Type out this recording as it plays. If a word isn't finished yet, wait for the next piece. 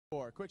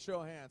Quick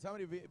show of hands. How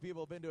many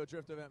people have been to a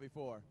drift event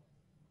before?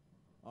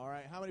 All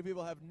right. How many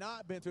people have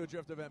not been to a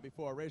drift event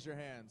before? Raise your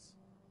hands.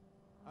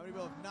 How many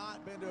people have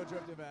not been to a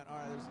drift event? All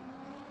right, there's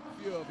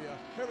a few of you.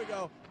 Here we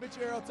go.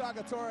 Michihiro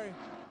Takatori.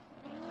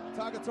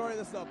 Takatori,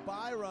 this is a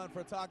bye run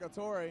for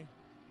Takatori.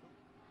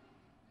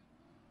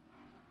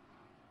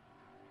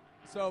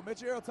 So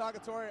Michihiro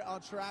Takatori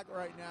on track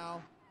right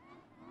now.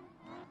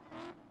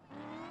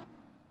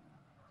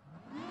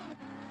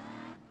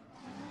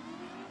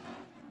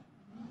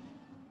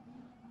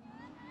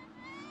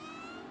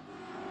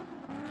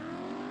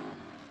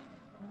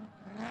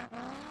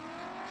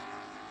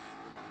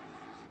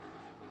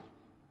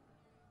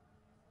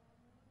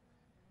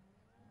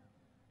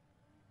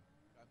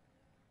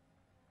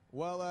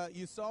 Well,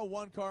 you saw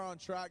one car on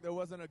track. There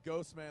wasn't a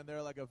ghost man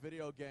there like a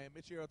video game.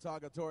 Michihiro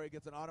Takatori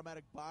gets an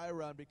automatic bye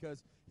run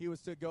because he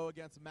was to go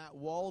against Matt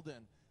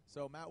Walden.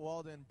 So Matt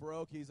Walden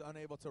broke. He's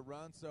unable to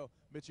run. So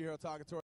Michihiro Takatori